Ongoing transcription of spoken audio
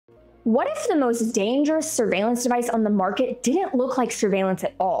What if the most dangerous surveillance device on the market didn't look like surveillance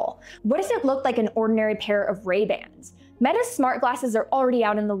at all? What if it looked like an ordinary pair of Ray-Bans? Meta's smart glasses are already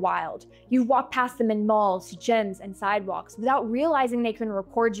out in the wild. You walk past them in malls, gyms, and sidewalks without realizing they can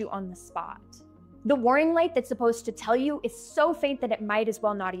record you on the spot. The warning light that's supposed to tell you is so faint that it might as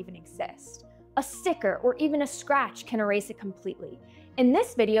well not even exist. A sticker or even a scratch can erase it completely. In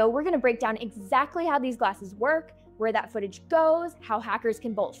this video, we're going to break down exactly how these glasses work, where that footage goes, how hackers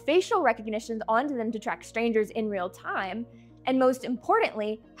can bolt facial recognition onto them to track strangers in real time, and most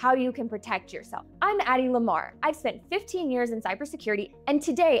importantly, how you can protect yourself. I'm Addie Lamar. I've spent 15 years in cybersecurity, and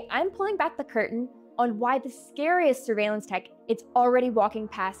today I'm pulling back the curtain on why the scariest surveillance tech is already walking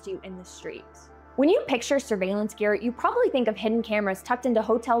past you in the streets. When you picture surveillance gear, you probably think of hidden cameras tucked into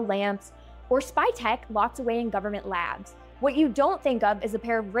hotel lamps or spy tech locked away in government labs. What you don't think of is a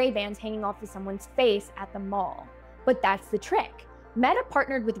pair of Ray-Bans hanging off of someone's face at the mall. But that's the trick. Meta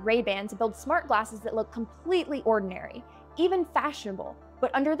partnered with Ray-Ban to build smart glasses that look completely ordinary, even fashionable. But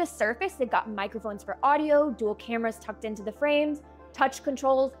under the surface, they've got microphones for audio, dual cameras tucked into the frames, touch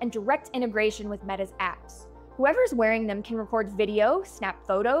controls, and direct integration with Meta's apps. Whoever's wearing them can record video, snap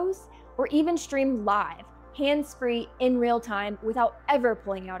photos, or even stream live, hands-free, in real time, without ever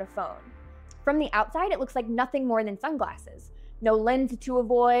pulling out a phone. From the outside, it looks like nothing more than sunglasses. No lens to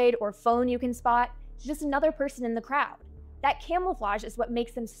avoid or phone you can spot, just another person in the crowd. That camouflage is what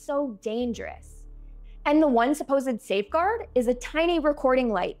makes them so dangerous. And the one supposed safeguard is a tiny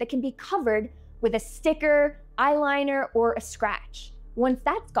recording light that can be covered with a sticker, eyeliner, or a scratch. Once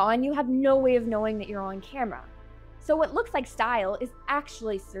that's gone, you have no way of knowing that you're on camera. So what looks like style is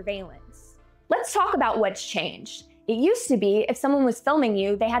actually surveillance. Let's talk about what's changed. It used to be if someone was filming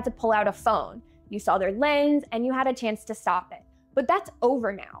you, they had to pull out a phone. You saw their lens and you had a chance to stop it. But that's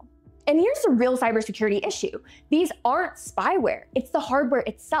over now. And here's the real cybersecurity issue. These aren't spyware, it's the hardware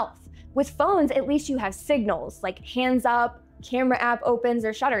itself. With phones, at least you have signals like hands up, camera app opens,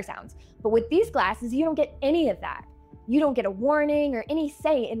 or shutter sounds. But with these glasses, you don't get any of that. You don't get a warning or any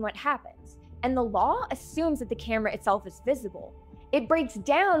say in what happens. And the law assumes that the camera itself is visible. It breaks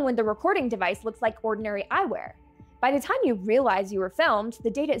down when the recording device looks like ordinary eyewear. By the time you realize you were filmed,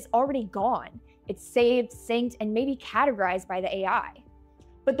 the data is already gone. It's saved, synced, and maybe categorized by the AI.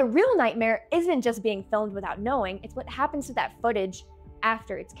 But the real nightmare isn't just being filmed without knowing, it's what happens to that footage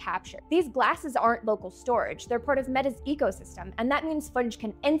after it's captured. These glasses aren't local storage, they're part of Meta's ecosystem, and that means footage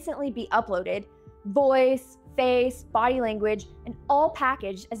can instantly be uploaded, voice, face, body language, and all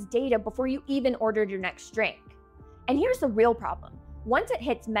packaged as data before you even ordered your next drink. And here's the real problem. Once it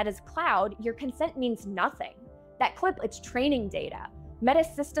hits Meta's cloud, your consent means nothing. That clip, it's training data. Meta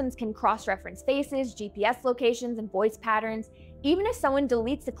systems can cross-reference faces, GPS locations, and voice patterns. Even if someone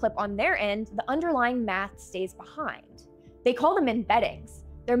deletes the clip on their end, the underlying math stays behind. They call them embeddings.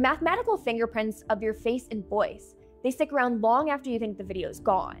 They're mathematical fingerprints of your face and voice. They stick around long after you think the video's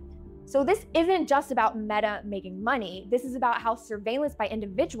gone. So this isn't just about Meta making money. This is about how surveillance by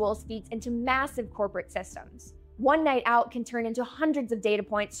individuals feeds into massive corporate systems. One night out can turn into hundreds of data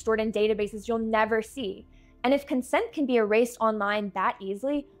points stored in databases you'll never see. And if consent can be erased online that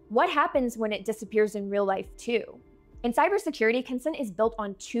easily, what happens when it disappears in real life too? In cybersecurity, consent is built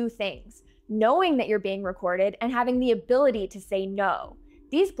on two things: knowing that you're being recorded and having the ability to say no.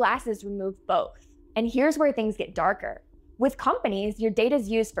 These glasses remove both. And here's where things get darker. With companies, your data is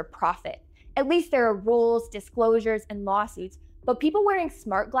used for profit. At least there are rules, disclosures, and lawsuits, but people wearing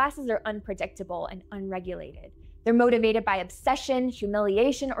smart glasses are unpredictable and unregulated. They're motivated by obsession,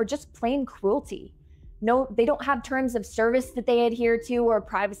 humiliation, or just plain cruelty. No, they don't have terms of service that they adhere to or a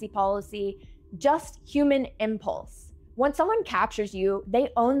privacy policy, just human impulse. Once someone captures you, they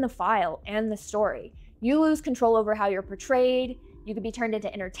own the file and the story. You lose control over how you're portrayed. You could be turned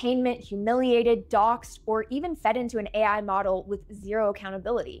into entertainment, humiliated, doxxed, or even fed into an AI model with zero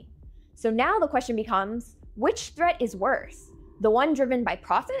accountability. So now the question becomes, which threat is worse? The one driven by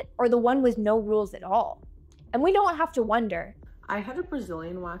profit or the one with no rules at all? And we don't have to wonder. I had a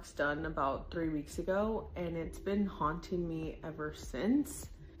Brazilian wax done about 3 weeks ago, and it's been haunting me ever since.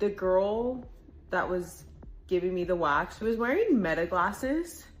 The girl that was giving me the wax was wearing Meta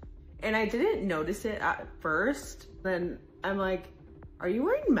glasses, and I didn't notice it at first. Then I'm like, are you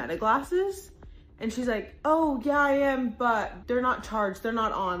wearing Meta glasses? And she's like, oh yeah, I am, but they're not charged, they're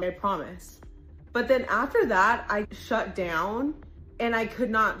not on, I promise. But then after that, I shut down and I could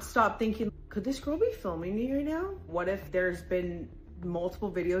not stop thinking, could this girl be filming me right now? What if there's been multiple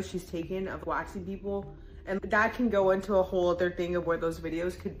videos she's taken of waxing people? And that can go into a whole other thing of where those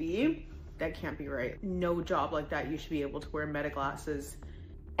videos could be. That can't be right. No job like that, you should be able to wear Meta glasses.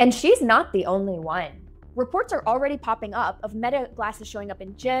 And she's not the only one. Reports are already popping up of Meta glasses showing up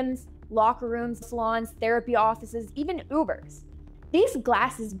in gyms, locker rooms, salons, therapy offices, even Ubers. These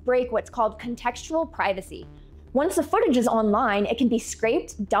glasses break what's called contextual privacy. Once the footage is online, it can be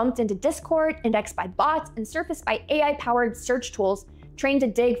scraped, dumped into Discord, indexed by bots, and surfaced by AI-powered search tools trained to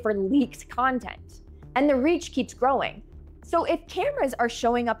dig for leaked content. And the reach keeps growing. So if cameras are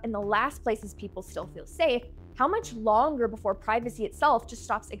showing up in the last places people still feel safe, how much longer before privacy itself just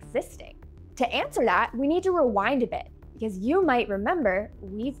stops existing? To answer that, we need to rewind a bit, because you might remember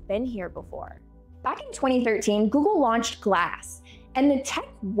we've been here before. Back in 2013, Google launched Glass, and the tech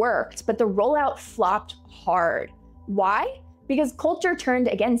worked, but the rollout flopped hard. Why? Because culture turned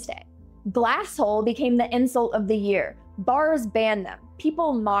against it. Glasshole became the insult of the year. Bars banned them,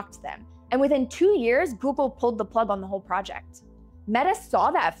 people mocked them, and within 2 years, Google pulled the plug on the whole project. Meta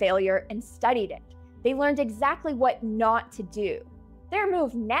saw that failure and studied it. They learned exactly what not to do. Their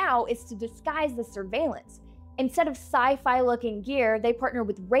move now is to disguise the surveillance. Instead of sci-fi looking gear, they partner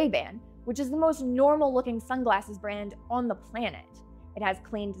with Ray-Ban, which is the most normal looking sunglasses brand on the planet. It has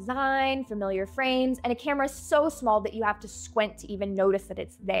clean design, familiar frames, and a camera so small that you have to squint to even notice that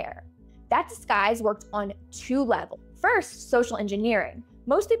it's there. That disguise worked on 2 levels. First, social engineering.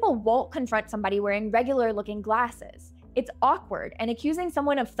 Most people won't confront somebody wearing regular looking glasses. It's awkward, and accusing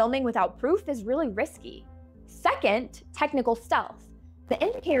someone of filming without proof is really risky. Second, technical stealth. The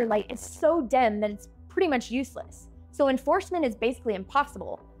indicator light is so dim that it's pretty much useless. So enforcement is basically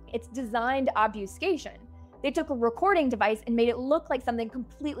impossible. It's designed obfuscation. They took a recording device and made it look like something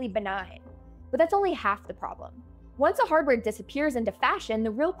completely benign. But that's only half the problem. Once a hardware disappears into fashion,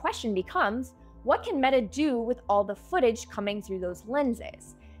 the real question becomes, what can Meta do with all the footage coming through those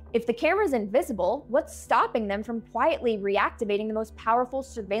lenses? If the camera's invisible, what's stopping them from quietly reactivating the most powerful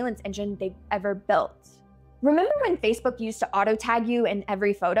surveillance engine they've ever built? Remember when Facebook used to auto-tag you in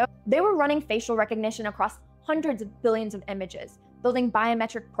every photo? They were running facial recognition across hundreds of billions of images, building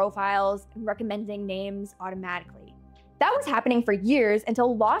biometric profiles and recommending names automatically. That was happening for years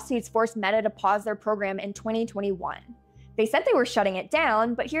until lawsuits forced Meta to pause their program in 2021. They said they were shutting it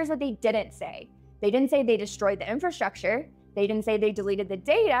down, but here's what they didn't say. They didn't say they destroyed the infrastructure, they didn't say they deleted the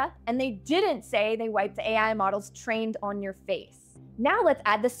data, and they didn't say they wiped the AI models trained on your face. Now let's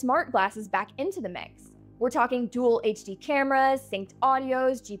add the smart glasses back into the mix. We're talking dual HD cameras, synced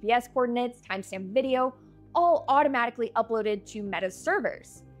audios, GPS coordinates, timestamp video, all automatically uploaded to Meta's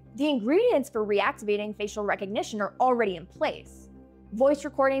servers. The ingredients for reactivating facial recognition are already in place. Voice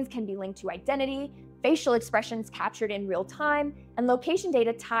recordings can be linked to identity, facial expressions captured in real time, and location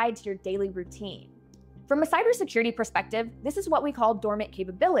data tied to your daily routine. From a cybersecurity perspective, this is what we call dormant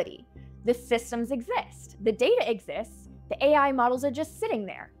capability. The systems exist, the data exists, the AI models are just sitting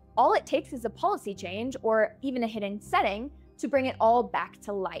there. All it takes is a policy change or even a hidden setting to bring it all back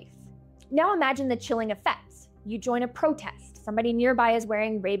to life. Now imagine the chilling effects. You join a protest, somebody nearby is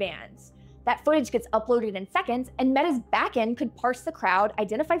wearing Ray-Bans. That footage gets uploaded in seconds, and Meta's backend could parse the crowd,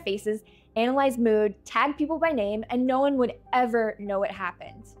 identify faces, analyze mood, tag people by name, and no one would ever know it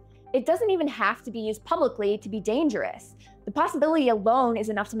happened. It doesn't even have to be used publicly to be dangerous. The possibility alone is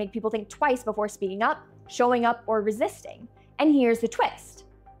enough to make people think twice before speaking up, showing up, or resisting. And here's the twist.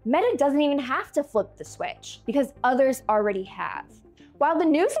 Meta doesn't even have to flip the switch, because others already have. While the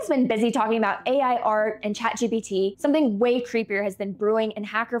news has been busy talking about AI art and ChatGPT, something way creepier has been brewing in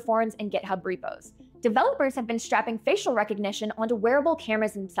hacker forums and GitHub repos. Developers have been strapping facial recognition onto wearable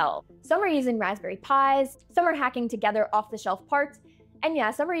cameras themselves. Some are using Raspberry Pis, some are hacking together off-the-shelf parts, and yeah,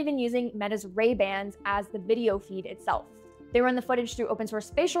 some are even using Meta's Ray-Bans as the video feed itself. They run the footage through open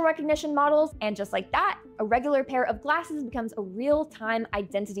source facial recognition models, and just like that, a regular pair of glasses becomes a real-time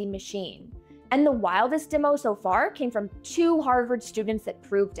identity machine. And the wildest demo so far came from 2 Harvard students that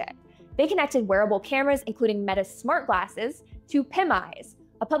proved it. They connected wearable cameras, including Meta's smart glasses, to PimEyes,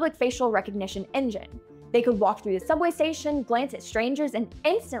 a public facial recognition engine. They could walk through the subway station, glance at strangers, and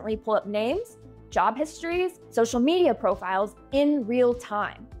instantly pull up names, job histories, social media profiles in real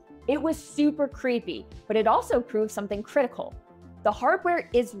time. It was super creepy, but it also proved something critical. The hardware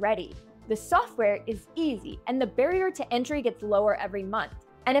is ready, the software is easy, and the barrier to entry gets lower every month.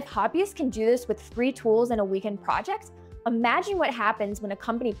 And if hobbyists can do this with free tools and a weekend project, imagine what happens when a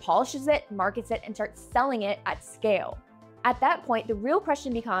company polishes it, markets it, and starts selling it at scale. At that point, the real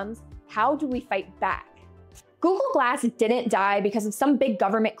question becomes, how do we fight back? Google Glass didn't die because of some big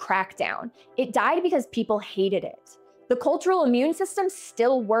government crackdown. It died because people hated it. The cultural immune system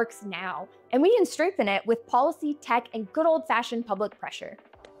still works now, and we can strengthen it with policy, tech, and good old-fashioned public pressure.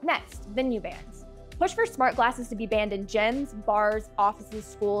 Next, venue bans. Push for smart glasses to be banned in gyms, bars, offices,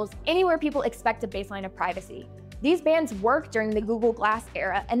 schools, anywhere people expect a baseline of privacy. These bans worked during the Google Glass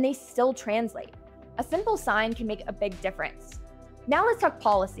era, and they still translate. A simple sign can make a big difference. Now let's talk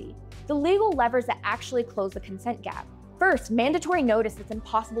policy, the legal levers that actually close the consent gap. First, mandatory notice that's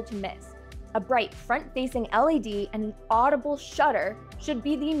impossible to miss. A bright front-facing LED and an audible shutter should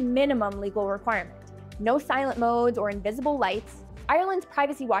be the minimum legal requirement. No silent modes or invisible lights. Ireland's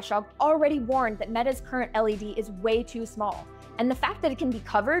privacy watchdog already warned that Meta's current LED is way too small, and the fact that it can be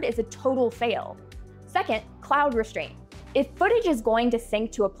covered is a total fail. Second, cloud restraint. If footage is going to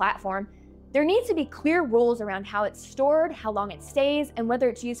sync to a platform, there needs to be clear rules around how it's stored, how long it stays, and whether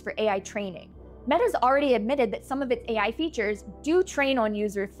it's used for AI training. Meta's already admitted that some of its AI features do train on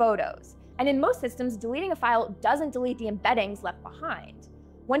user photos, and in most systems, deleting a file doesn't delete the embeddings left behind.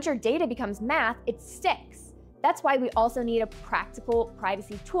 Once your data becomes math, it sticks. That's why we also need a practical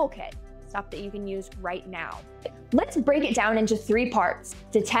privacy toolkit, stuff that you can use right now. Let's break it down into 3 parts: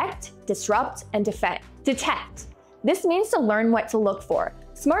 detect, disrupt, and defend. Detect. This means to learn what to look for.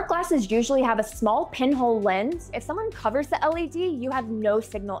 Smart glasses usually have a small pinhole lens. If someone covers the LED, you have no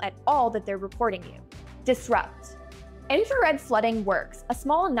signal at all that they're recording you. Disrupt. Infrared flooding works. A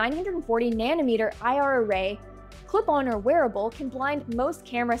small 940 nanometer IR array, clip-on or wearable, can blind most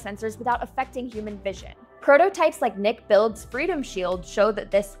camera sensors without affecting human vision. Prototypes like Nick Build's Freedom Shield show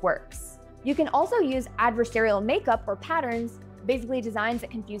that this works. You can also use adversarial makeup or patterns, basically designs that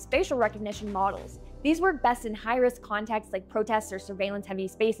confuse facial recognition models. These work best in high-risk contexts like protests or surveillance-heavy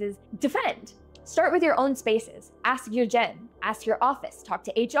spaces. Defend. Start with your own spaces. Ask your gen, ask your office, talk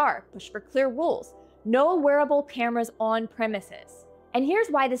to HR, push for clear rules. No wearable cameras on premises. And here's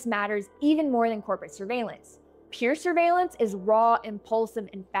why this matters even more than corporate surveillance. Pure surveillance is raw, impulsive,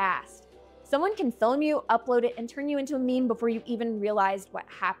 and fast. Someone can film you, upload it, and turn you into a meme before you even realized what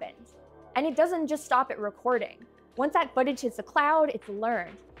happened. And it doesn't just stop at recording. Once that footage hits the cloud, it's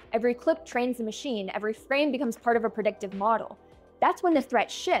learned. Every clip trains the machine, every frame becomes part of a predictive model. That's when the threat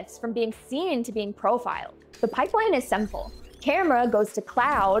shifts from being seen to being profiled. The pipeline is simple. Camera goes to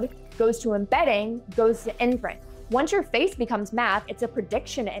cloud, goes to embedding, goes to inference. Once your face becomes math, it's a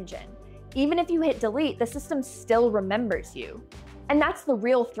prediction engine. Even if you hit delete, the system still remembers you. And that's the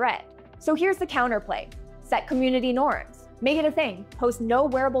real threat. So here's the counterplay. Set community norms. Make it a thing. Post no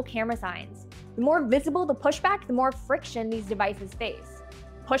wearable camera signs. The more visible the pushback, the more friction these devices face.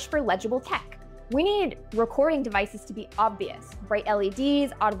 Push for legible tech. We need recording devices to be obvious. Bright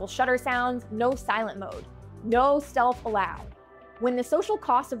LEDs, audible shutter sounds, no silent mode. No stealth allowed. When the social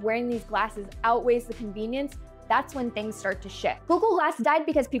cost of wearing these glasses outweighs the convenience, that's when things start to shift. Google Glass died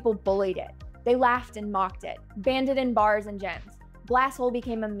because people bullied it. They laughed and mocked it, banned it in bars and gyms. Glasshole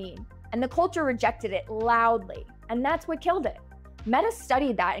became a meme, and the culture rejected it loudly, and that's what killed it. Meta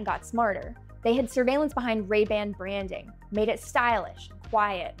studied that and got smarter. They hid surveillance behind Ray-Ban branding, made it stylish,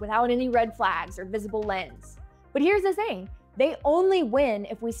 quiet, without any red flags or visible lens. But here's the thing, they only win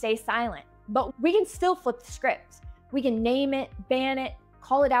if we stay silent. But we can still flip the script. We can name it, ban it,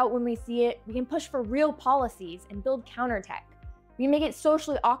 call it out when we see it. We can push for real policies and build counter-tech. We can make it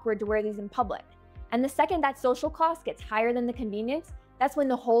socially awkward to wear these in public. And the second that social cost gets higher than the convenience, that's when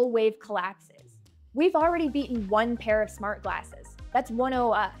the whole wave collapses. We've already beaten 1 pair of smart glasses. That's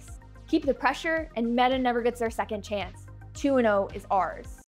 1-0 us. Keep the pressure, and Meta never gets their second chance. 2-0 is ours.